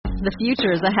The future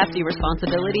is a hefty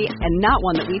responsibility and not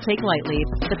one that we take lightly.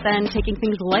 But then taking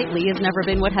things lightly has never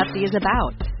been what Hefty is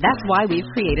about. That's why we've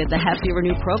created the Hefty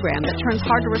Renew program that turns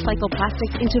hard-to-recycle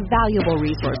plastics into valuable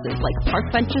resources like park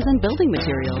benches and building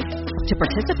materials. To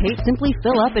participate, simply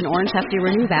fill up an orange Hefty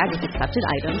Renew bag with accepted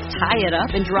items, tie it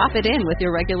up, and drop it in with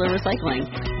your regular recycling.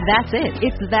 That's it.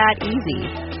 It's that easy.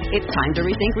 It's time to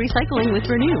rethink recycling with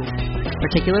Renew.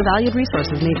 Particular valued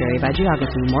resources may vary by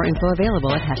geography. More info available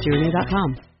at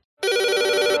heftyrenew.com.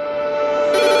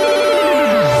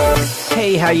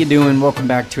 Hey, how you doing? Welcome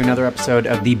back to another episode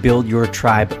of the Build Your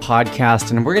Tribe podcast.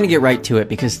 And we're going to get right to it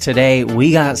because today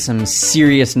we got some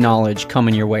serious knowledge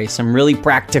coming your way, some really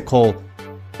practical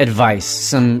advice,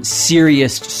 some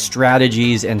serious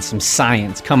strategies, and some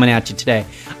science coming at you today.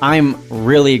 I'm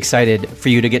really excited for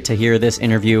you to get to hear this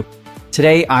interview.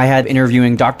 Today, I had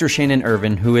interviewing Dr. Shannon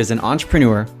Irvin, who is an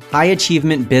entrepreneur, high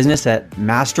achievement business at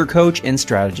master coach and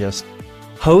strategist,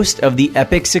 host of the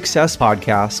Epic Success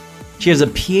podcast. She has a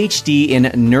PhD in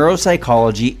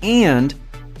neuropsychology, and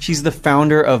she's the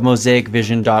founder of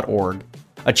MosaicVision.org,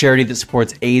 a charity that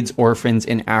supports AIDS orphans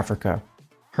in Africa.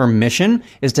 Her mission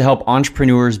is to help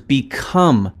entrepreneurs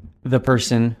become the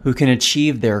person who can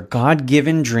achieve their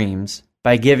God-given dreams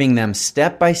by giving them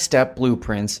step-by-step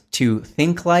blueprints to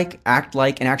think like, act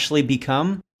like, and actually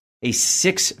become a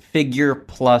six-figure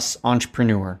plus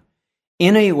entrepreneur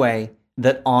in a way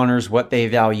that honors what they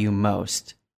value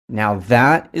most. Now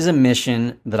that is a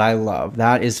mission that I love.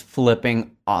 That is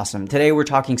flipping awesome. Today we're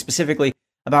talking specifically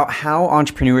about how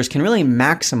entrepreneurs can really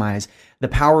maximize the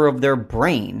power of their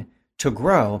brain to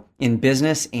grow in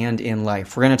business and in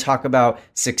life. We're going to talk about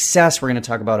success. We're going to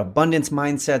talk about abundance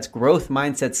mindsets, growth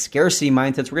mindsets, scarcity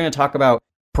mindsets. We're going to talk about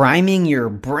priming your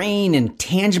brain and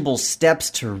tangible steps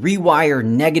to rewire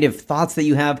negative thoughts that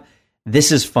you have.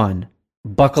 This is fun.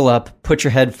 Buckle up, put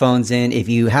your headphones in. If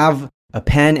you have a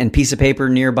pen and piece of paper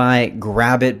nearby,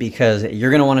 grab it because you're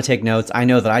going to want to take notes. I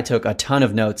know that I took a ton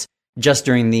of notes just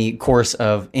during the course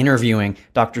of interviewing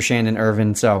Dr. Shannon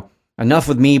Irvin. So enough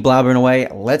with me blabbering away.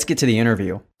 Let's get to the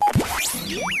interview.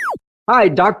 Hi,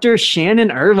 Dr.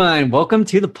 Shannon Irvin. Welcome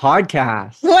to the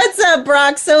podcast. What's up,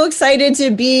 Brock? So excited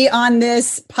to be on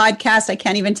this podcast. I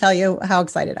can't even tell you how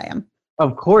excited I am.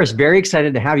 Of course. Very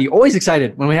excited to have you. Always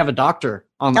excited when we have a doctor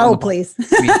on the please.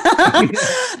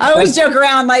 I always joke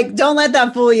around like, don't let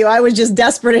that fool you. I was just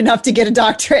desperate enough to get a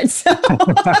doctorate. So.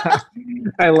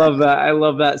 I love that. I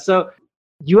love that. So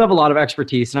you have a lot of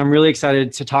expertise, and I'm really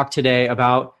excited to talk today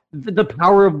about the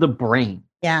power of the brain.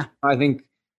 Yeah. I think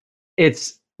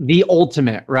it's the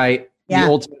ultimate, right? Yeah.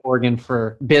 The ultimate organ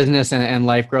for business and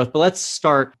life growth. But let's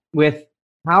start with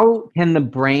how can the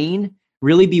brain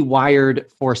really be wired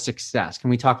for success? Can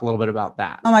we talk a little bit about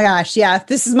that? Oh my gosh. Yeah.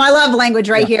 This is my love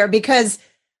language right here because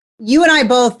you and I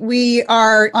both, we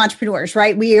are entrepreneurs,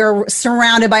 right? We are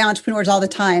surrounded by entrepreneurs all the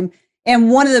time. And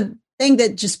one of the things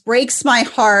that just breaks my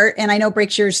heart, and I know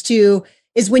breaks yours too,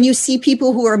 is when you see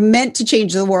people who are meant to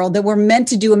change the world, that were meant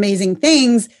to do amazing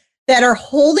things, that are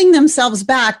holding themselves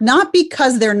back, not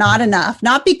because they're not enough,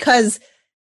 not because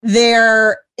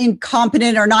they're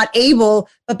incompetent or not able,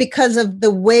 but because of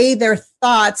the way their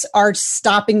thoughts are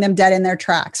stopping them dead in their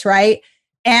tracks, right?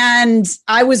 And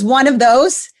I was one of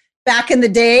those back in the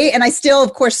day. And I still,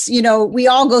 of course, you know, we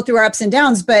all go through our ups and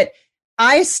downs, but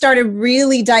I started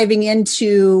really diving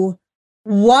into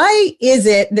why is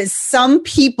it that some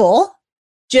people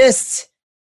just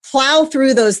plow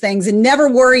through those things and never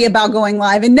worry about going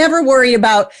live and never worry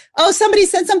about, oh, somebody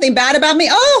said something bad about me.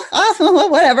 Oh,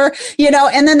 whatever, you know,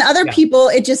 and then other people,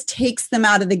 it just takes them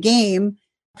out of the game.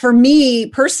 For me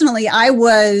personally, I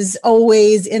was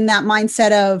always in that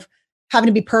mindset of having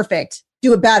to be perfect,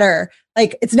 do it better.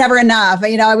 Like it's never enough.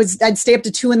 You know, I'd stay up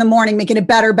to 2 a.m, making it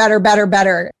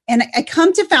better. And I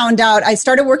come to found out, I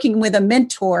started working with a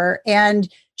mentor,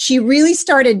 and she really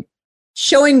started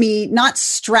showing me not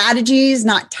strategies,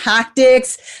 not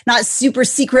tactics, not super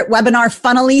secret webinar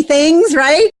funnely things,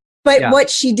 right? But what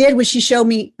she did was she showed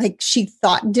me like she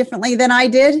thought differently than I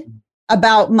did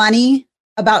about money,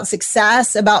 about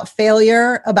success, about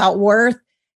failure, about worth.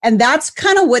 And that's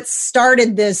kind of what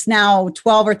started this now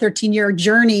 12 or 13 year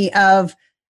journey of,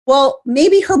 well,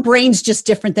 maybe her brain's just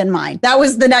different than mine. That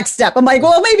was the next step. I'm like,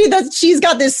 well, maybe she's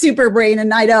got this super brain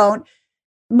and I don't.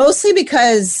 Mostly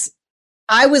because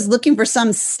I was looking for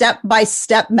some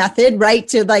step-by-step method, right?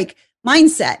 To like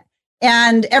mindset.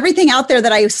 And everything out there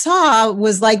that I saw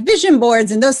was like vision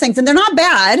boards and those things. And they're not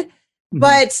bad,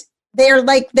 but they're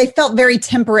like, they felt very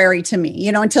temporary to me, you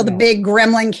know, until the big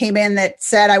gremlin came in that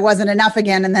said I wasn't enough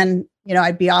again. And then, you know,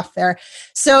 I'd be off there.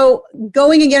 So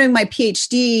going and getting my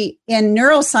PhD in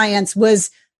neuroscience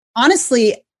was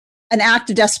honestly an act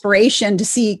of desperation to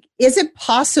see, is it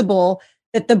possible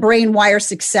that the brain wires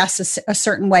success a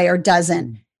certain way or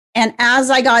doesn't? And as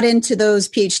I got into those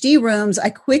PhD rooms, I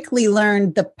quickly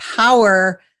learned the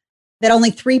power that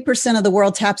only 3% of the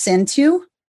world taps into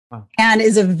and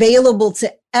is available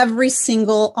to every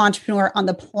single entrepreneur on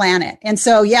the planet. And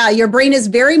so, yeah, your brain is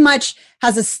very much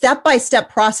has a step-by-step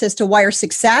process to wire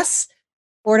success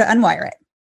or to unwire it.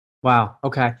 Wow.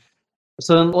 Okay.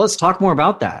 So then let's talk more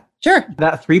about that. Sure.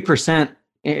 That 3%,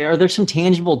 are there some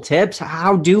tangible tips?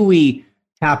 How do we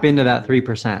tap into that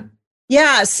 3%?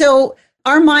 Yeah. So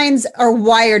our minds are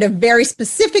wired a very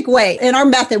specific way. In our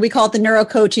method, we call it the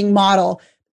neurocoaching model.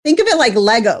 Think of it like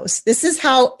Legos. This is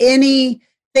how anything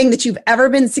that you've ever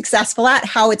been successful at,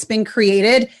 how it's been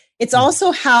created. It's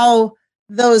also how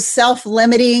those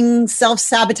self-limiting,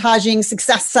 self-sabotaging,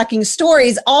 success-sucking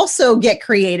stories also get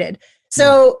created.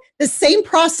 So the same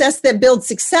process that builds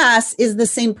success is the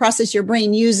same process your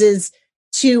brain uses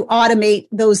to automate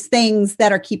those things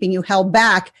that are keeping you held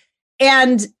back.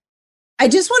 And I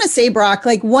just want to say, Brock,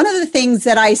 like one of the things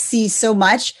that I see so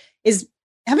much is,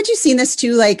 haven't you seen this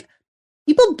too? Like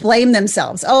people blame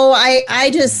themselves. Oh, I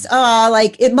just,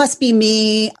 like it must be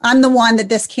me. I'm the one that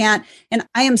this can't. And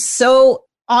I am so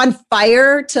on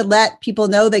fire to let people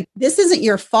know that this isn't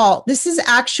your fault. This is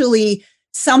actually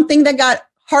something that got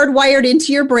hardwired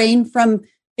into your brain from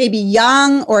maybe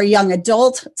young or young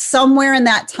adult, somewhere in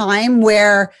that time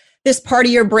where this part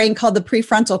of your brain called the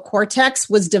prefrontal cortex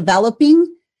was developing.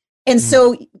 And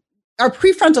so our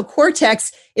prefrontal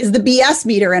cortex is the BS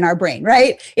meter in our brain,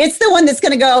 right? It's the one that's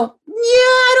going to go, yeah,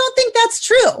 I don't think that's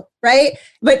true, right?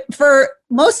 But for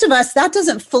most of us, that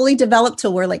doesn't fully develop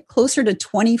till we're like closer to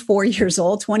 24 years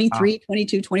old, 23,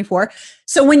 22, 24.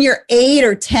 So when you're 8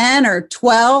 or 10 or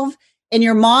 12 and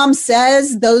your mom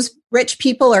says those rich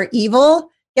people are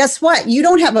evil, guess what? You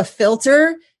don't have a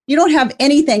filter. You don't have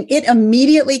anything. It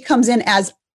immediately comes in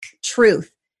as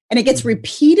truth. And it gets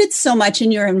repeated so much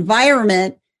in your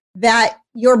environment that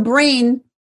your brain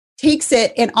takes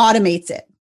it and automates it.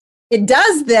 It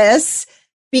does this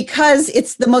because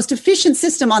it's the most efficient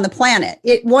system on the planet.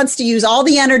 It wants to use all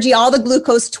the energy, all the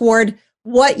glucose toward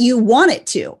what you want it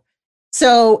to.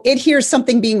 So it hears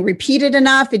something being repeated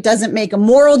enough. It doesn't make a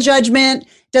moral judgment,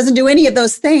 doesn't do any of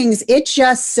those things. It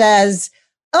just says,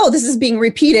 oh, this is being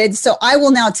repeated. So I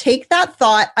will now take that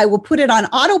thought. I will put it on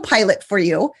autopilot for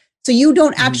you. So you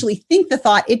don't actually think the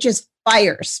thought, it just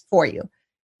fires for you.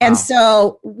 And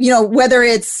so, whether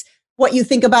it's what you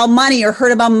think about money or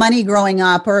heard about money growing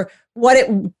up or what it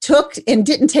took and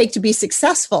didn't take to be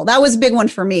successful. That was a big one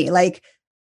for me. Like,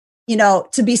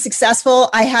 to be successful,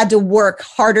 I had to work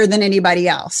harder than anybody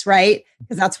else, right?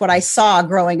 Because that's what I saw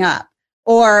growing up.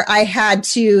 Or I had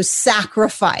to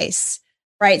sacrifice,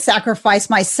 right? Sacrifice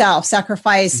myself,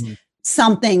 sacrifice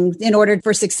something in order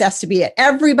for success to be it.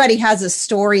 Everybody has a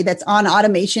story that's on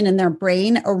automation in their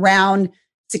brain around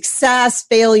success,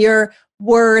 failure,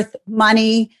 worth,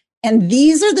 money. And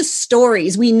these are the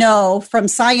stories we know from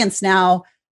science now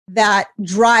that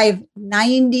drive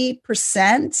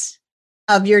 90%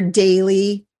 of your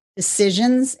daily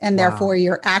decisions and therefore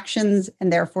your actions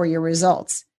and therefore your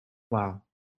results. Wow.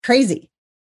 Crazy.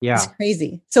 Yeah. It's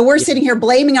crazy. So we're sitting here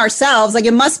blaming ourselves. Like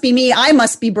it must be me. I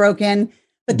must be broken.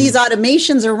 But these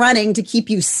automations are running to keep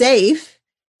you safe,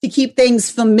 to keep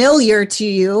things familiar to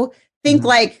you. Think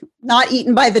like not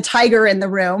eaten by the tiger in the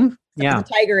room. The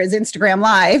tiger is Instagram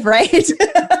Live, right?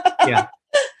 Yeah.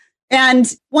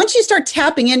 And once you start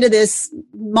tapping into this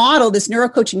model, this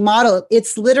neurocoaching model,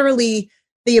 it's literally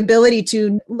the ability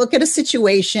to look at a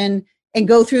situation and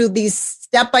go through these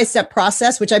step-by-step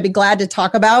process, which I'd be glad to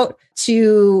talk about,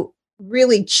 to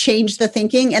really change the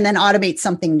thinking and then automate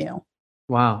something new.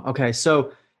 Wow. Okay.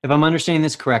 So if I'm understanding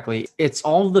this correctly, it's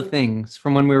all the things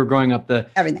from when we were growing up, the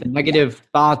negative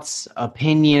thoughts,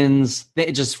 opinions,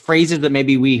 just phrases that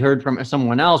maybe we heard from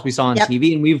someone else, we saw on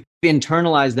TV, and we've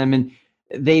internalized them and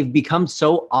they've become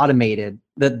so automated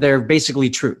that they're basically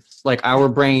truths. Like our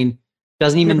brain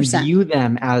doesn't even 100%. View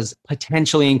them as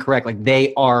potentially incorrect. Like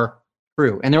they are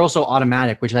true. And they're also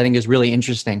automatic, which I think is really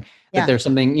interesting. That there's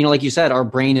something, like you said, our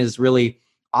brain is really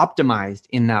optimized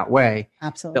in that way.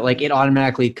 Absolutely. That like it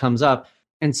automatically comes up.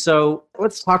 And so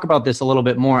let's talk about this a little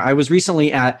bit more. I was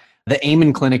recently at the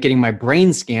Amen Clinic getting my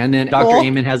brain scanned, and Dr.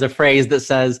 Amen has a phrase that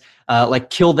says,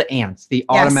 kill the ants, the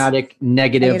automatic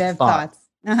negative thoughts.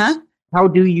 How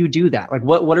do you do that? Like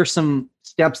what are some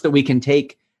steps that we can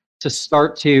take to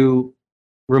start to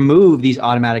remove these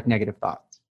automatic negative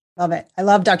thoughts? Love it. I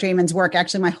love Dr. Amen's work.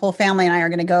 Actually, my whole family and I are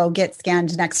going to go get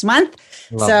scanned next month.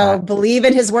 Believe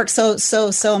in his work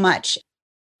so much.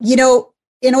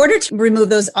 in order to remove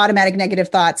those automatic negative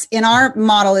thoughts, in our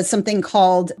model, it's something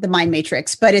called the mind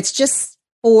matrix, but it's just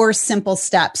 4 simple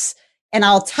steps. And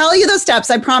I'll tell you those steps,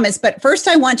 I promise. But first,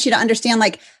 I want you to understand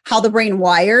like how the brain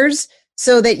wires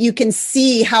so that you can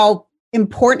see how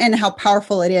important and how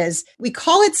powerful it is. We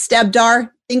call it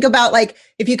STEBDAR. Think about like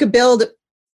if you could build,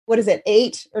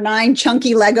 8 or 9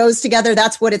 chunky Legos together,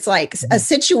 that's what it's like. A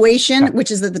situation, which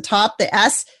is at the top, the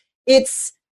S,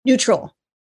 it's neutral.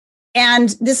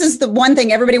 And this is the one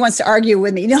thing everybody wants to argue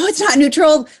with me. No, it's not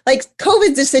neutral. Like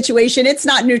COVID's a situation. It's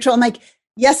not neutral. I'm like,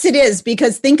 yes, it is.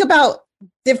 Because think about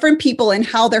different people and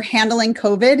how they're handling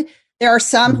COVID. There are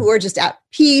some who are just at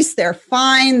peace. They're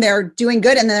fine. They're doing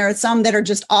good. And then there are some that are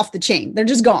just off the chain. They're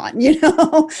just gone,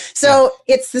 So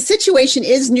it's the situation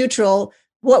is neutral.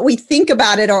 What we think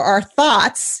about it or our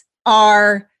thoughts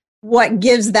are what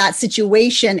gives that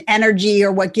situation energy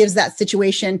or what gives that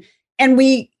situation. And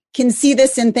we can see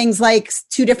this in things like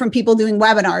 2 different people doing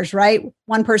webinars, right?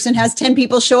 One person has 10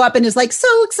 people show up and is like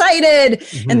so excited.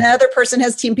 Mm-hmm. And the other person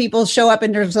has 10 people show up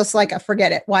and they're just like,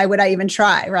 forget it. Why would I even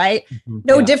try? Right? Mm-hmm.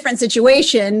 No different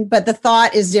situation, but the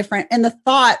thought is different. And the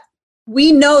thought,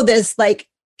 we know this like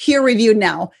peer reviewed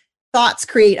now, thoughts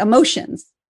create emotions.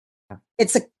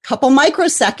 It's a couple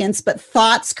microseconds, but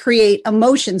thoughts create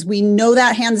emotions. We know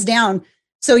that hands down.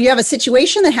 So you have a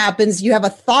situation that happens, you have a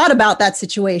thought about that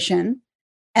situation.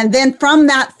 And then from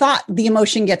that thought, the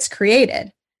emotion gets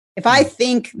created. If I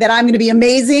think that I'm going to be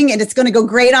amazing and it's going to go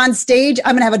great on stage,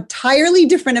 I'm going to have an entirely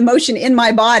different emotion in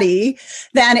my body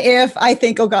than if I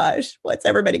think, oh gosh, what's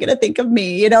everybody going to think of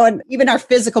me? And even our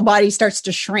physical body starts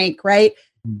to shrink, right?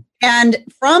 And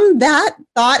from that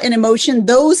thought and emotion,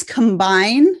 those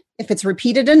combine, if it's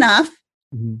repeated enough,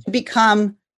 to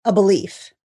become a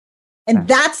belief. And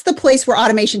that's the place where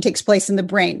automation takes place in the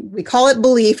brain. We call it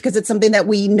belief because it's something that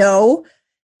we know.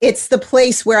 It's the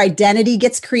place where identity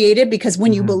gets created because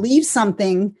when you believe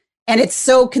something and it's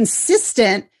so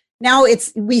consistent, now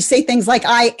we say things like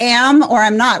I am or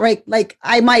I'm not, right? Like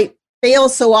I might fail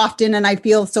so often and I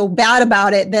feel so bad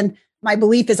about it. Then my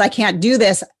belief is I can't do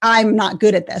this. I'm not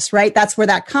good at this, right? That's where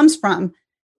that comes from.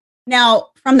 Now,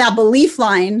 from that belief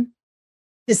line,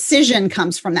 decision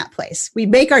comes from that place. We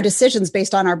make our decisions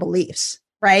based on our beliefs,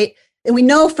 right? And we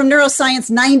know from neuroscience,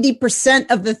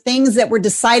 90% of the things that we're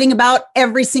deciding about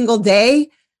every single day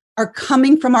are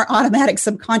coming from our automatic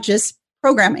subconscious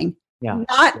programming,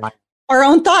 not our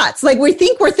own thoughts. Like we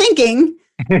think we're thinking,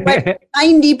 but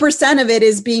 90% of it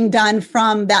is being done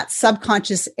from that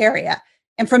subconscious area.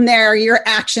 And from there, your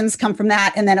actions come from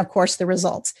that. And then, of course, the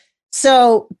results.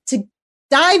 So to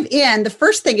dive in, the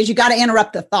first thing is you got to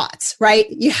interrupt the thoughts, right?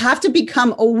 You have to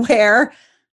become aware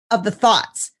of the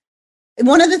thoughts.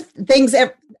 One of the things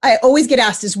that I always get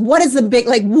asked is what is the big,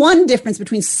 like one difference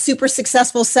between super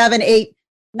successful 7, 8,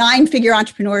 9-figure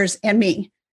entrepreneurs and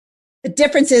me? The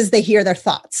difference is they hear their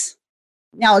thoughts.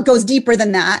 Now it goes deeper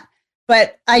than that,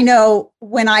 but I know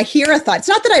when I hear a thought, it's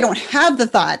not that I don't have the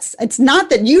thoughts. It's not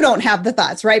that you don't have the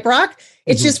thoughts, right, Brock?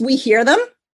 It's just we hear them.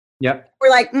 Yep. We're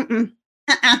like,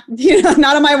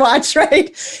 not on my watch,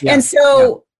 right? Yeah. And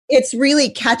so it's really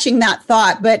catching that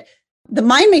thought. But the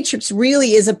mind matrix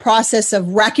really is a process of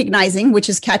recognizing, which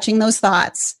is catching those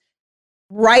thoughts,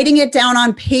 writing it down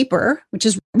on paper, which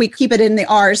is, we keep it in the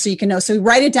R's so you can know. So we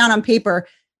write it down on paper.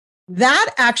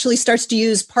 That actually starts to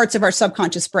use parts of our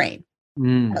subconscious brain.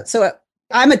 So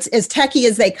I'm as techie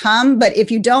as they come, but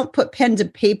if you don't put pen to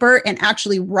paper and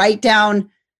actually write down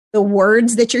the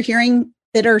words that you're hearing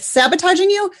that are sabotaging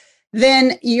you,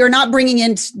 then you're not bringing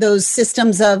in those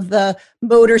systems of the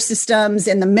motor systems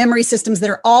and the memory systems that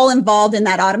are all involved in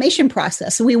that automation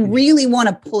process. So we really want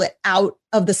to pull it out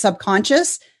of the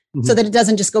subconscious so that it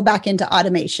doesn't just go back into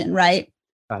automation, right?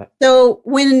 Got it. So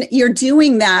when you're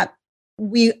doing that,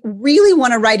 we really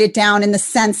want to write it down in the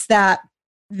sense that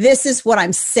this is what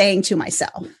I'm saying to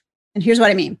myself. And here's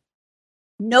what I mean.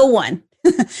 No one,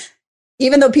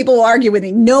 even though people will argue with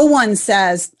me, no one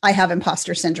says I have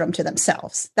imposter syndrome to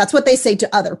themselves. That's what they say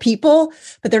to other people,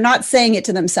 but they're not saying it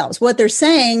to themselves. What they're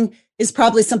saying is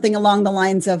probably something along the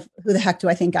lines of, who the heck do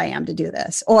I think I am to do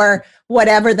this? Or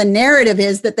whatever the narrative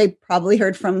is that they probably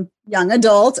heard from young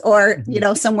adults or,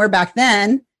 somewhere back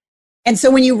then. And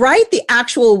so when you write the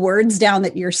actual words down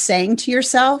that you're saying to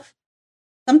yourself,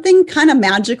 something kind of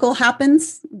magical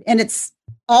happens. And it's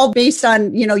all based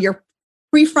on, your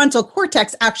prefrontal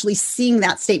cortex actually seeing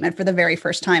that statement for the very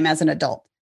first time as an adult,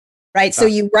 right? So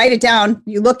you write it down,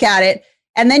 you look at it,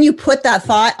 and then you put that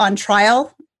thought on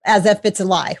trial as if it's a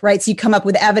lie, right? So you come up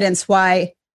with evidence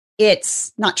why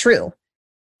it's not true.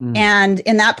 And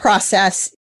in that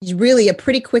process, it's really a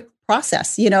pretty quick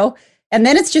process, and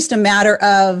then it's just a matter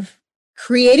of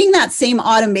creating that same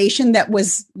automation that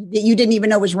you didn't even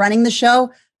know was running the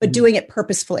show, but doing it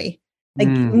purposefully. Like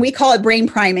we call it brain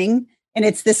priming. And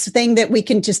it's this thing that we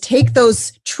can just take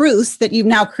those truths that you've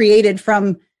now created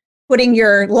from putting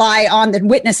your lie on the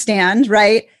witness stand,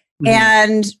 right?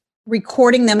 And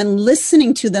recording them and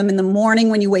listening to them in the morning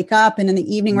when you wake up and in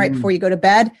the evening right before you go to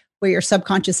bed, where your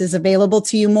subconscious is available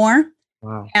to you more.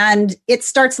 Wow. And it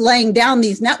starts laying down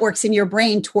these networks in your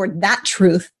brain toward that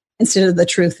truth instead of the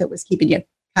truth that was keeping you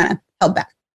kind of held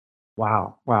back.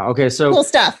 Wow. Okay. So cool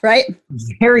stuff, right?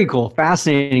 Very cool.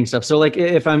 Fascinating stuff. So like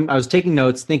I was taking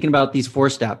notes, thinking about these 4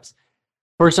 steps.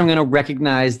 First, I'm going to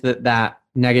recognize that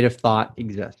negative thought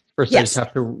exists. First, yes.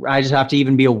 I just have to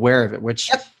even be aware of it, which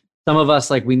some of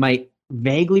us, like, we might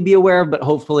vaguely be aware of, but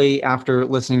hopefully after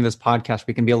listening to this podcast,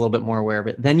 we can be a little bit more aware of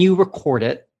it. Then you record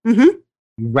it, you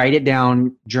write it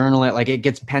down, journal it, like it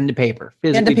gets pen to paper,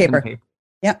 physically pen to paper.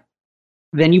 Yep.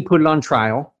 Then you put it on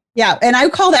trial. Yeah. And I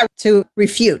call that to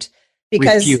refute.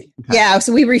 Because,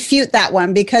 so we refute that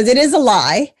one because it is a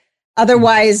lie.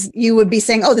 Otherwise, you would be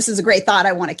saying, oh, this is a great thought.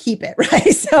 I want to keep it,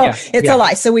 right? So it's a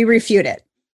lie. So we refute it.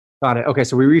 Got it. Okay.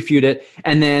 So we refute it.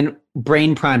 And then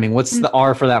brain priming. What's the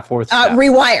R for that 4th step?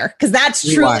 Rewire. Because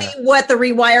that's truly what the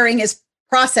rewiring is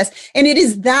processed. And it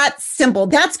is that simple.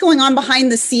 That's going on behind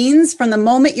the scenes from the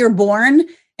moment you're born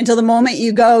until the moment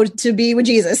you go to be with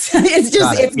Jesus.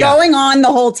 It's going on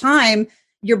the whole time.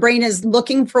 Your brain is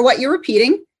looking for what you're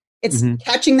repeating. It's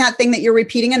catching that thing that you're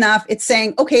repeating enough. It's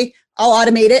saying, okay, I'll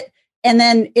automate it. And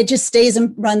then it just stays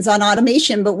and runs on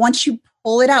automation. But once you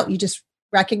pull it out, you just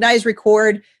recognize,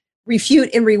 record, refute,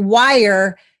 and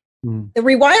rewire. The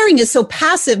rewiring is so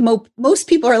passive. Most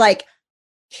people are like,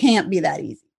 can't be that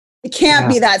easy. It can't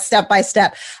be that step by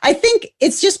step. I think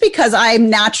it's just because I'm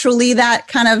naturally that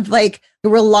kind of like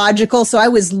real logical. So I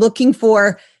was looking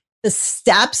for the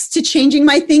steps to changing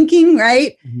my thinking,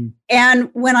 right?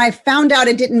 And when I found out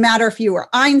it didn't matter if you were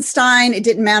Einstein, it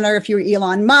didn't matter if you were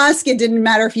Elon Musk, it didn't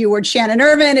matter if you were Shannon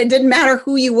Irvin, it didn't matter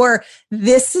who you were.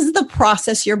 This is the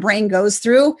process your brain goes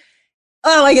through.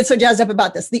 Oh, I get so jazzed up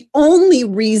about this. The only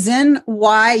reason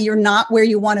why you're not where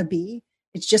you want to be,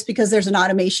 it's just because there's an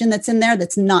automation that's in there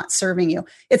that's not serving you.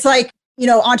 It's like,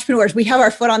 entrepreneurs, we have our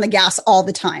foot on the gas all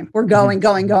the time. We're going.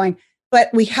 But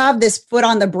we have this foot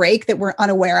on the brake that we're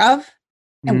unaware of.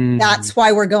 And that's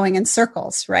why we're going in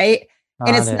circles, right?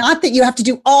 And it's not that you have to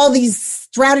do all these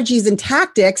strategies and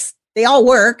tactics. They all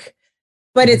work,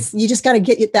 but you just got to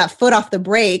get that foot off the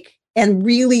brake and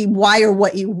really wire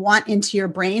what you want into your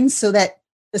brain so that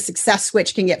the success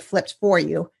switch can get flipped for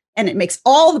you. And it makes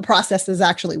all the processes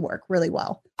actually work really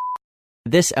well.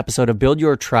 This episode of Build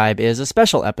Your Tribe is a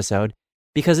special episode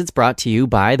because it's brought to you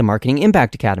by the Marketing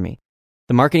Impact Academy.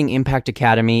 The Marketing Impact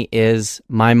Academy is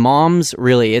my mom's,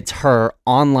 it's her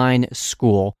online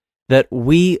school that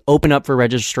we open up for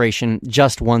registration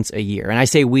just once a year. And I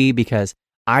say we because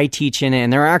I teach in it,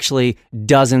 and there are actually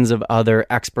dozens of other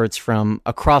experts from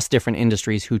across different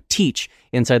industries who teach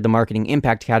inside the Marketing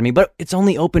Impact Academy, but it's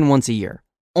only open once a year.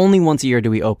 Only once a year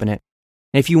do we open it.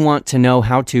 And if you want to know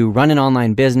how to run an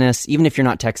online business, even if you're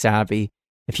not tech savvy,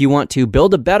 if you want to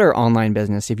build a better online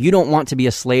business, if you don't want to be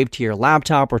a slave to your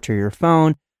laptop or to your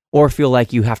phone, or feel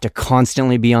like you have to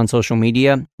constantly be on social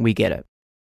media, we get it.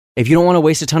 If you don't want to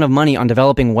waste a ton of money on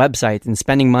developing websites and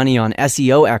spending money on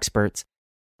SEO experts,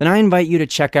 then I invite you to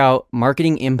check out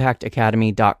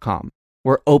marketingimpactacademy.com.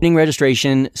 We're opening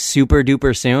registration super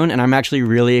duper soon, and I'm actually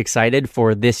really excited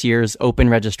for this year's open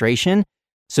registration.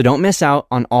 So don't miss out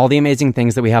on all the amazing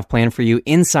things that we have planned for you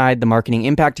inside the Marketing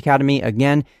Impact Academy.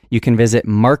 Again, you can visit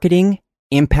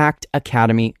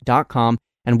marketingimpactacademy.com,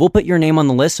 and we'll put your name on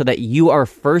the list so that you are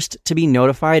first to be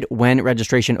notified when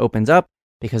registration opens up,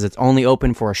 because it's only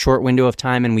open for a short window of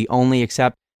time and we only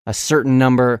accept a certain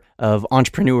number of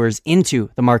entrepreneurs into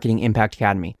the Marketing Impact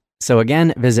Academy. So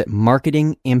again, visit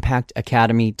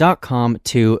marketingimpactacademy.com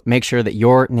to make sure that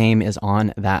your name is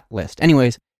on that list.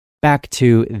 Anyways, back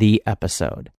to the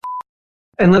episode.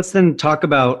 And let's then talk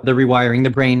about the rewiring, the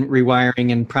brain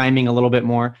rewiring and priming a little bit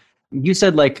more. You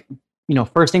said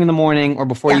first thing in the morning or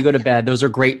before you go to bed, those are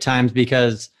great times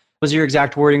because, was your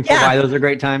exact wording for why those are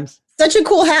great times? Such a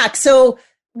cool hack. So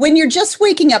when you're just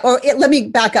waking up, let me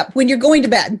back up. When you're going to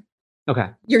bed,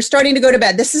 you're starting to go to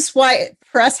bed. This is why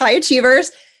for us high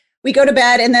achievers, we go to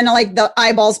bed and then the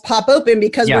eyeballs pop open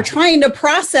because we're trying to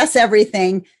process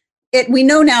everything. We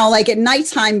know now, at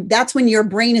nighttime, that's when your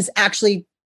brain is actually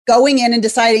going in and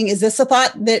deciding, is this a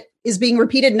thought that is being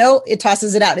repeated? No, it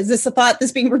tosses it out. Is this a thought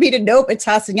that's being repeated? Nope, it's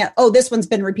tossing it out. Oh, this one's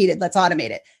been repeated. Let's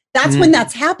automate it. That's when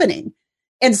that's happening.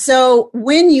 And so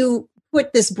when you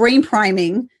put this brain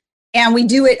priming, And we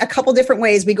do it a couple different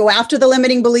ways. We go after the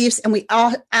limiting beliefs and we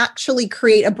actually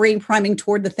create a brain priming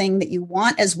toward the thing that you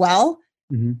want as well.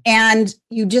 Mm-hmm. And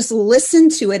you just listen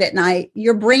to it at night.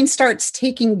 Your brain starts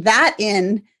taking that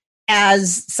in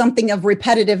as something of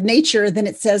repetitive nature. Then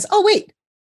it says, oh, wait,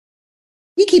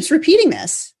 he keeps repeating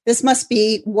this. This must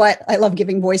be what I love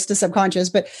giving voice to subconscious,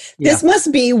 but this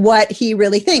must be what he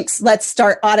really thinks. Let's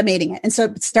start automating it. And so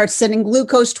it starts sending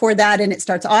glucose toward that and it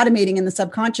starts automating in the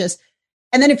subconscious.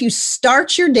 And then if you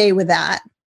start your day with that,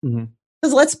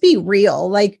 because let's be real,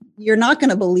 like you're not going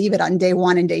to believe it on day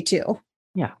 1 and day 2.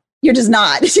 Yeah. You're just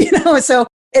not, so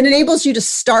it enables you to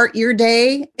start your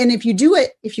day. And if you do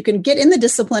it, if you can get in the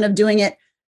discipline of doing it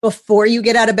before you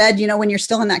get out of bed, when you're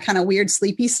still in that kind of weird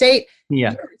sleepy state,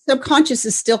 your subconscious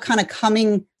is still kind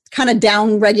of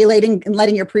down regulating and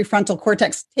letting your prefrontal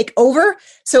cortex take over.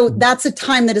 So that's a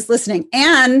time that is listening.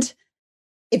 And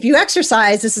if you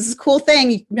exercise, this is a cool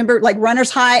thing. Remember, like runner's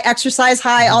high, exercise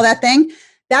high, all that thing.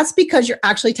 That's because you're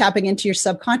actually tapping into your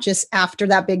subconscious after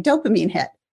that big dopamine hit.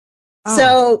 Oh.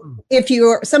 So if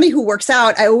you're somebody who works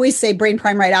out, I always say brain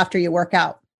prime right after you work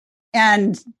out.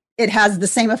 And it has the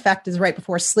same effect as right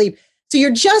before sleep. So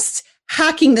you're just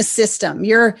hacking the system.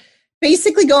 You're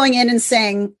basically going in and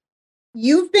saying,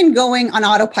 you've been going on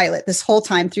autopilot this whole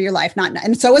time through your life,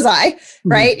 and so was I,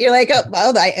 right? You're like, oh,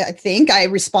 well, I think, I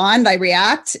respond, I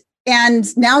react.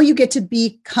 And now you get to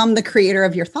become the creator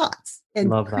of your thoughts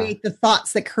and create the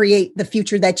thoughts that create the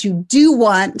future that you do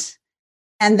want,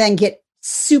 and then get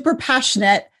super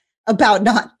passionate about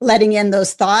not letting in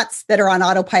those thoughts that are on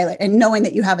autopilot and knowing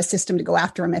that you have a system to go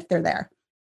after them if they're there.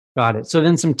 Got it. So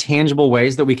then some tangible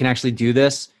ways that we can actually do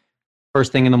this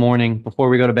first thing in the morning, before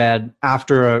we go to bed,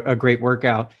 after a great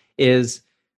workout, is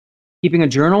keeping a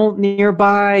journal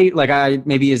nearby. Like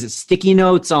is it sticky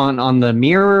notes on the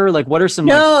mirror? Like what are some?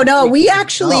 No, we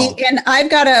actually, and I've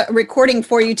got a recording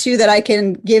for you too that I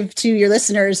can give to your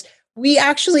listeners. We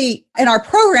actually, in our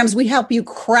programs, we help you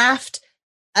craft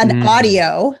an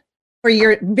audio for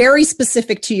your very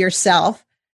specific to yourself.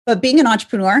 But being an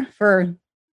entrepreneur for,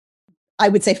 I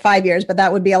would say 5 years, but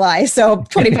that would be a lie. So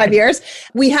 25 years,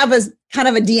 we have a kind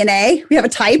of a DNA, we have a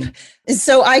type. And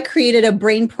so I created a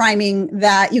brain priming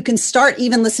that you can start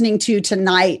even listening to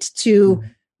tonight to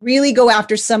really go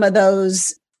after some of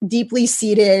those deeply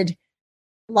seated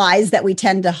lies that we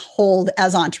tend to hold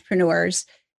as entrepreneurs.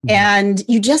 And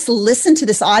you just listen to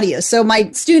this audio. So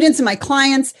my students and my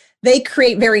clients, they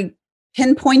create very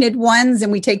pinpointed ones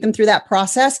and we take them through that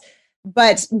process.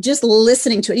 But just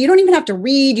listening to it, you don't even have to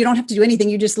read. You don't have to do anything.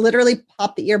 You just literally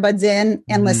pop the earbuds in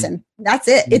and listen. That's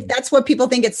it. That's what people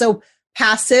think. It's so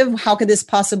passive. How could this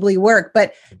possibly work?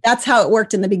 But that's how it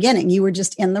worked in the beginning. You were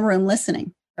just in the room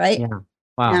listening, right? Yeah.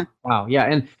 Wow. Yeah. Wow. Yeah.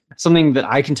 And something that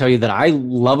I can tell you that I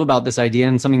love about this idea,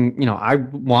 and something, I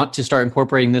want to start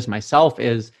incorporating this myself,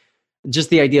 is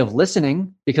just the idea of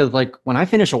listening. Because like when I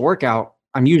finish a workout,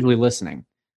 I'm usually listening.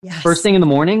 Yes. First thing in the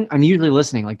morning, I'm usually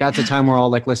listening. Like that's a time where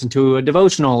I'll like listen to a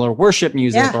devotional or worship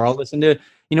music, or I'll listen to,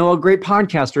 a great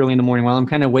podcast early in the morning while I'm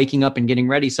kind of waking up and getting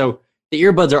ready. So the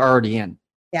earbuds are already in.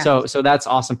 Yeah. So that's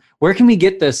awesome. Where can we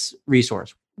get this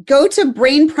resource? Go to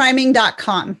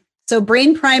brainpriming.com. So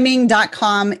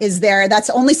brainpriming.com is there.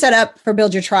 That's only set up for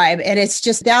Build Your Tribe. And it's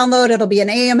just download. It'll be an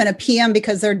AM and a PM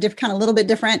because they're kind of a little bit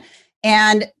different.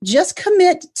 And just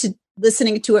commit to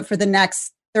listening to it for the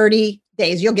next 30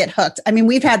 days. You'll get hooked. I mean,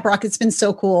 we've had, Brock, it's been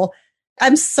so cool.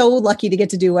 I'm so lucky to get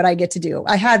to do what I get to do.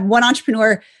 I had one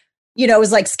entrepreneur,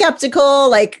 was like skeptical,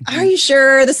 like, are you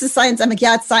sure this is science? I'm like,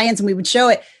 yeah, it's science. And we would show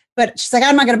it. But she's like,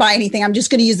 I'm not going to buy anything. I'm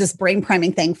just going to use this brain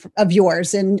priming thing of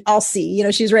yours and I'll see.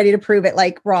 She's ready to prove it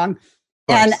like wrong.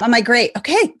 And I'm like, great.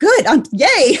 Okay, good.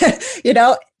 Yay.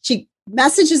 She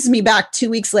messages me back 2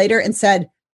 weeks later and said,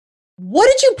 what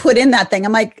did you put in that thing?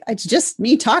 I'm like, it's just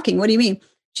me talking. What do you mean?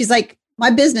 She's like, my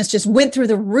business just went through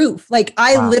the roof. Like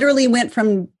I literally went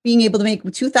from being able to make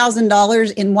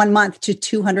 $2,000 in 1 month to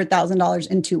 $200,000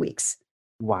 in 2 weeks.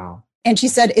 Wow. And she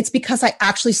said, it's because I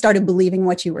actually started believing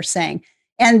what you were saying.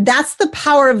 And that's the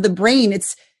power of the brain.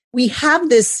 We have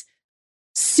this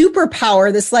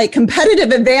superpower, this like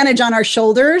competitive advantage on our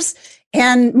shoulders.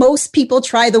 And most people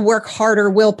try the work harder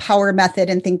willpower method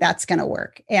and think that's going to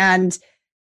work. And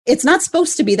it's not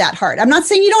supposed to be that hard. I'm not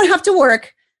saying you don't have to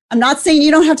work. I'm not saying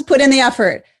you don't have to put in the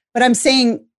effort, but I'm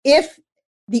saying if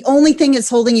the only thing is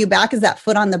holding you back is that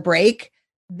foot on the brake,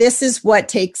 this is what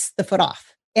takes the foot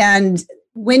off. And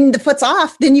when the foot's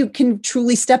off, then you can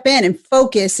truly step in and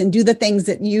focus and do the things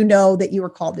that you know that you were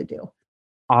called to do.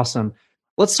 Awesome.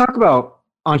 Let's talk about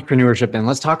entrepreneurship and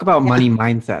let's talk about money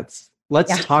mindsets.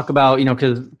 Let's talk about,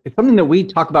 because it's something that we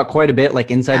talk about quite a bit,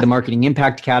 like inside the Marketing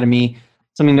Impact Academy.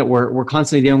 something that we're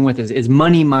constantly dealing with is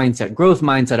money mindset, growth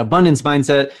mindset, abundance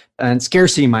mindset, and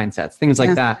scarcity mindsets, things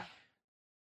like that.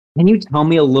 Can you tell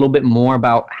me a little bit more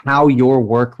about how your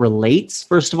work relates,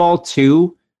 first of all,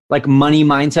 to like money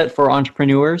mindset for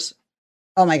entrepreneurs?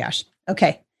 Oh my gosh.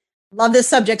 Okay. Love this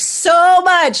subject so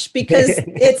much because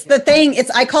it's the thing,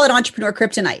 I call it entrepreneur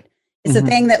kryptonite. It's the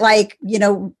thing that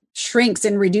shrinks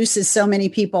and reduces so many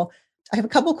people. I have a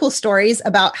couple cool stories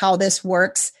about how this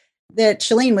works that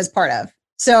Chalene was part of.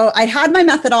 So I had my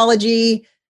methodology,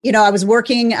 I was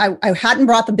working, I hadn't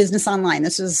brought the business online.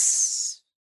 This was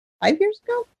 5 years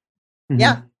ago.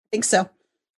 Yeah, I think so.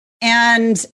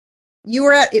 And you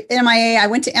were at MIA. I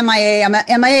went to MIA. I'm an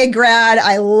MIA grad.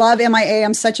 I love MIA.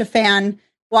 I'm such a fan.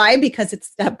 Why? Because it's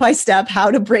step-by-step how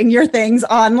to bring your things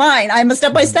online. I'm a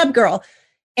step-by-step girl.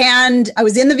 And I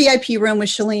was in the VIP room with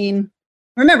Chalene.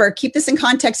 Remember, keep this in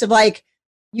context of like,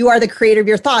 you are the creator of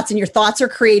your thoughts and your thoughts are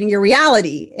creating your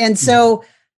reality. And so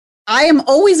I am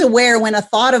always aware when a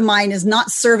thought of mine is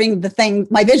not serving the thing,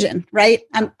 my vision, right?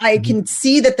 I can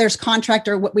see that there's contract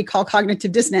or what we call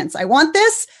cognitive dissonance. I want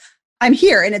this, I'm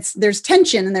here. And there's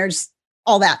tension and there's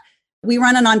all that. We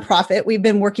run a nonprofit. We've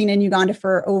been working in Uganda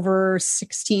for over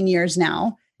 16 years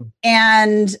now.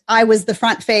 And I was the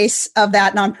front face of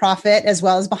that nonprofit as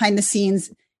well as behind the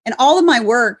scenes. And all of my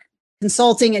work,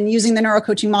 consulting and using the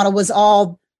neurocoaching model was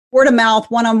all word of mouth,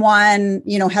 one-on-one,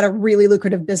 had a really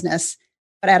lucrative business.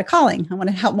 But I had a calling. I want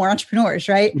to help more entrepreneurs,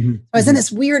 right? So I was in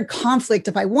this weird conflict.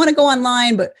 If I want to go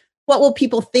online, but what will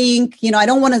people think? I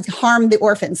don't want to harm the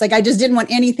orphans. Like I just didn't want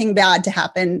anything bad to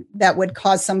happen that would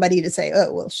cause somebody to say,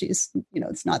 oh, well, she's,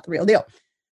 it's not the real deal.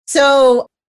 So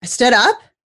I stood up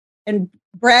and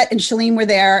Brett and Chalene were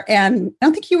there. And I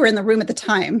don't think you were in the room at the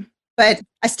time, but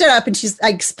I stood up and I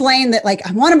explained that like,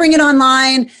 I want to bring it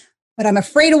online, but I'm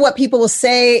afraid of what people will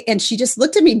say. And she just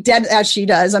looked at me dead as she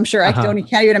does. I'm sure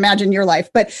can't even imagine your life,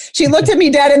 but she looked at me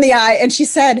dead in the eye and she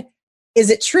said, is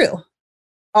it true?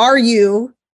 Are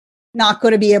you not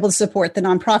going to be able to support the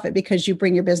nonprofit because you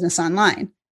bring your business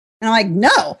online? And I'm like,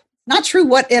 no, not true.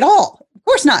 What at all? Of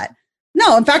course not.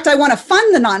 No, in fact, I want to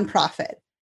fund the nonprofit.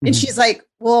 And she's like,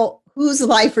 well, whose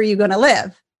life are you going to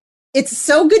live? It's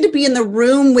so good to be in the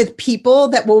room with people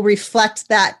that will reflect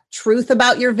that truth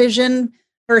about your vision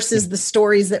versus the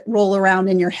stories that roll around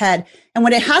in your head. And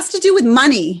when it has to do with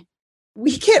money,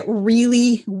 we get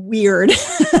really weird.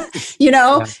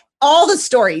 All the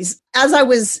stories. As I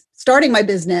was starting my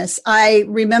business, I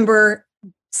remember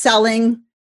selling.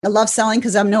 I love selling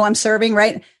because I know I'm serving,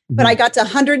 right? But I got to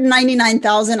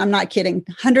 199,000. I'm not kidding.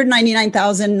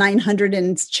 199,900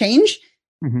 and change.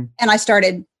 And I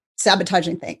started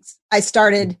sabotaging things. I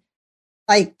started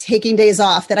like taking days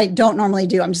off that I don't normally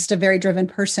do. I'm just a very driven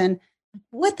person.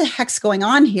 What the heck's going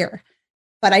on here?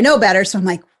 But I know better. So I'm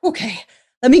like, okay,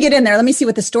 let me get in there. Let me see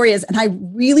what the story is. And I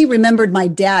really remembered my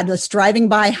dad just driving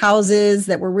by houses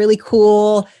that were really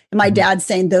cool. And my dad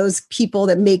saying those people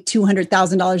that make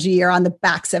 $200,000 a year on the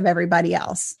backs of everybody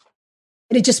else.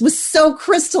 And it just was so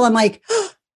crystal. I'm like,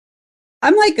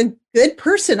 I'm like a good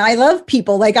person. I love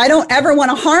people. Like, I don't ever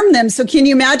want to harm them. So can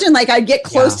you imagine, like, I'd get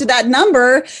close to that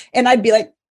number and I'd be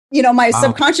like, my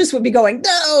subconscious would be going,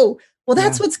 no. Well,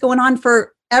 that's what's going on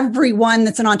for everyone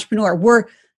that's an entrepreneur. We're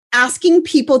asking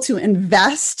people to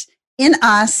invest in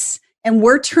us and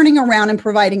we're turning around and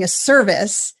providing a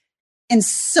service. And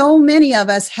so many of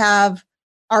us have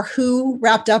our who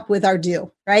wrapped up with our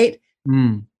do, right?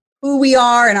 Who we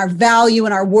are and our value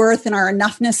and our worth and our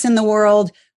enoughness in the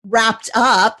world wrapped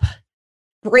up,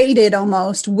 braided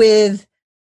almost with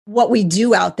what we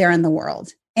do out there in the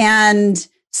world. And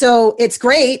so it's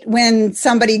great when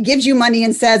somebody gives you money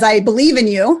and says, I believe in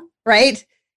you, right?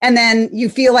 And then you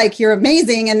feel like you're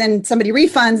amazing. And then somebody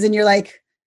refunds and you're like,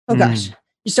 oh gosh,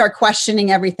 you start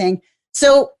questioning everything.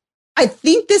 So I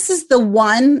think this is the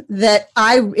one that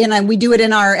we do it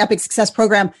in our Epic Success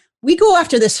program. We go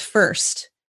after this first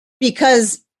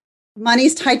because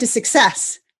money's tied to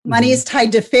success. Money is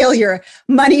tied to failure.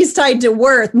 Money is tied to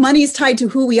worth. Money is tied to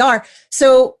who we are.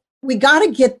 So we got to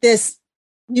get this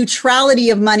neutrality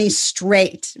of money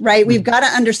straight, right? We've got to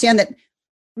understand that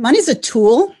money is a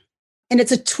tool and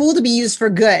it's a tool to be used for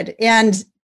good. And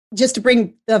just to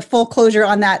bring the full closure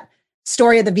on that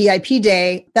story of the VIP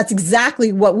day, that's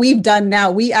exactly what we've done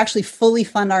now. We actually fully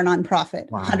fund our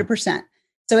nonprofit, 100%.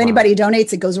 So anybody who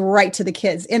donates, it goes right to the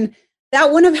kids. And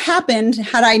that wouldn't have happened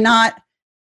had I not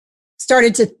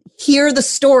started to hear the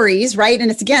stories, right?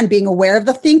 And it's again, being aware of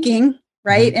the thinking,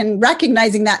 right? And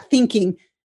recognizing that thinking,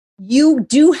 you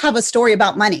do have a story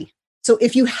about money. So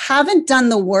if you haven't done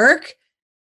the work,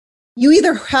 you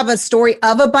either have a story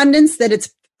of abundance that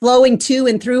it's flowing to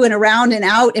and through and around and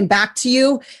out and back to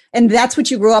you, and that's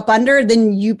what you grew up under,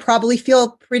 then you probably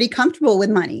feel pretty comfortable with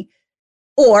money.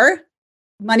 Or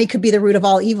money could be the root of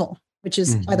all evil, which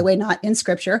is, by the way, not in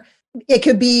scripture. It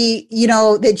could be,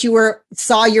 that you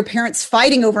saw your parents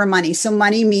fighting over money. So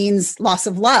money means loss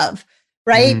of love,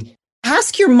 right?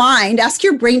 Ask your mind, ask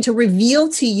your brain to reveal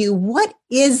to you, what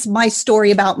is my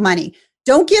story about money?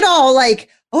 Don't get all like,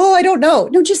 oh, I don't know.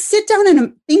 No, just sit down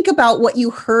and think about what you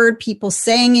heard people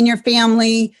saying in your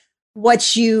family,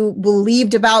 what you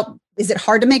believed about. Is it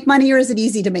hard to make money or is it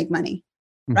easy to make money?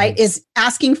 Right? Is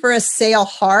asking for a sale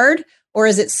hard or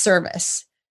is it service?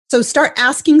 So start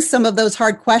asking some of those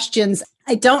hard questions.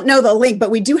 I don't know the link,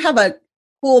 but we do have a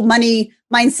cool money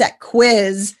mindset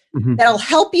quiz that'll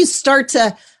help you start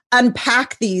to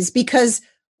unpack these, because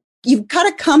you've got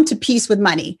to come to peace with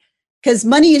money, because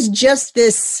money is just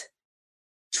this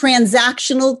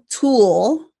transactional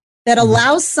tool that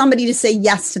allows somebody to say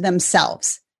yes to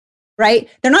themselves, right?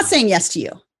 They're not saying yes to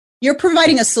you. You're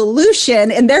providing a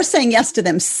solution and they're saying yes to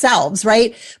themselves,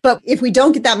 right? But if we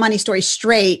don't get that money story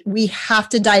straight, we have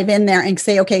to dive in there and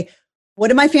say, okay, what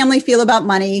did my family feel about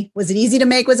money? Was it easy to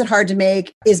make? Was it hard to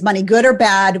make? Is money good or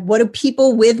bad? What do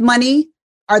people with money?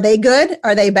 Are they good?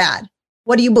 Are they bad?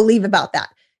 What do you believe about that?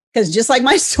 Because just like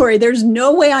my story, there's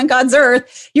no way on God's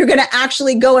earth you're going to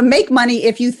actually go and make money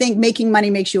if you think making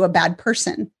money makes you a bad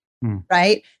person,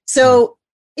 right? So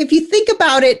if you think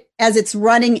about it as it's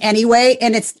running anyway,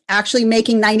 and it's actually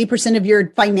making 90% of your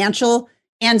financial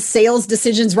and sales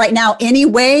decisions right now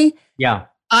anyway,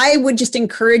 I would just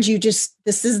encourage you, this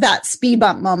is that speed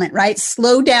bump moment, right?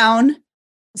 Slow down,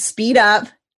 speed up,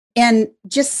 and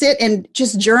just sit and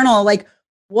just journal. Like,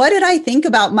 what did I think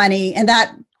about money? And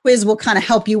that quiz will kind of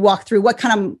help you walk through what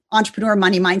kind of entrepreneur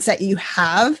money mindset you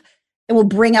have. It will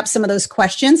bring up some of those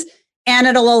questions, and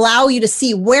it'll allow you to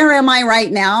see, where am I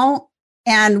right now?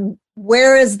 And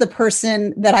where is the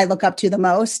person that I look up to the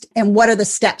most? And what are the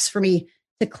steps for me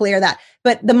to clear that?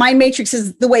 But the mind matrix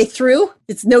is the way through.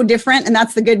 It's no different. And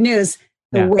that's the good news.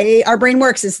 The way our brain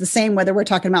works is the same, whether we're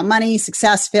talking about money,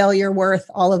 success, failure, worth,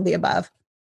 all of the above.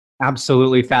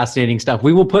 Absolutely fascinating stuff.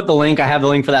 We will put the link. I have the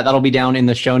link for that. That'll be down in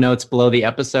the show notes below the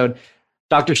episode.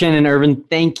 Dr. Shannon Ervin,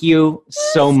 thank you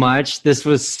so much. This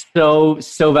was so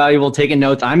valuable, taking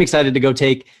notes. I'm excited to go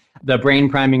take the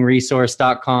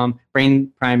brainprimingresource.com,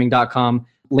 brainpriming.com,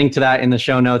 link to that in the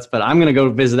show notes, but I'm going to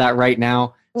go visit that right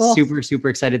now. Cool. Super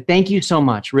excited. Thank you so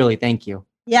much. Really, thank you.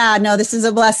 Yeah, no, this is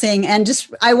a blessing. And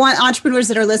I want entrepreneurs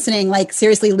that are listening, like,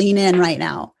 seriously lean in right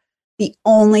now. The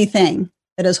only thing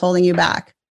that is holding you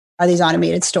back are these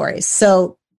automated stories.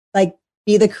 So, like,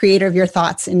 be the creator of your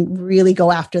thoughts and really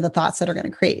go after the thoughts that are going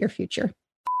to create your future.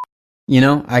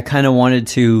 I kind of wanted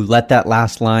to let that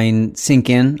last line sink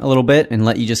in a little bit and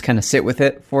let you just kind of sit with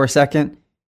it for a second.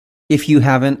 If you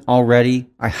haven't already,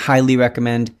 I highly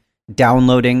recommend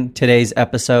downloading today's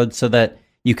episode so that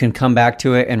you can come back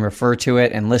to it and refer to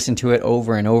it and listen to it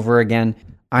over and over again.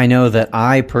 I know that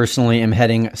I personally am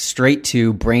heading straight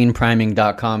to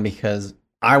brainpriming.com because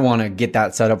I want to get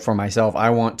that set up for myself. I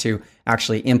want to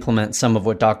actually implement some of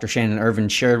what Dr. Shannon Ervin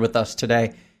shared with us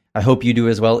today. I hope you do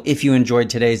as well. If you enjoyed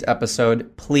today's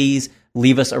episode, please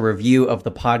leave us a review of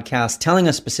the podcast, telling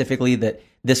us specifically that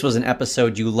this was an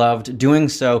episode you loved. Doing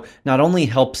so not only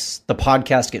helps the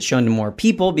podcast get shown to more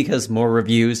people, because more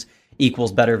reviews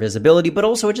equals better visibility, but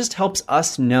also it just helps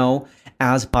us know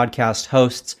as podcast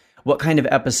hosts what kind of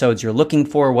episodes you're looking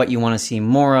for, what you want to see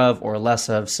more of or less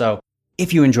of. So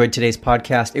if you enjoyed today's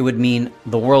podcast, it would mean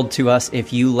the world to us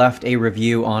if you left a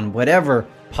review on whatever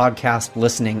podcast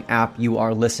listening app you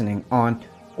are listening on.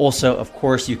 Also, of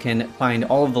course, you can find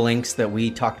all of the links that we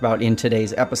talked about in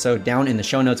today's episode down in the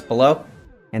show notes below.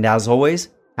 And as always,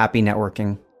 happy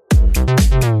networking.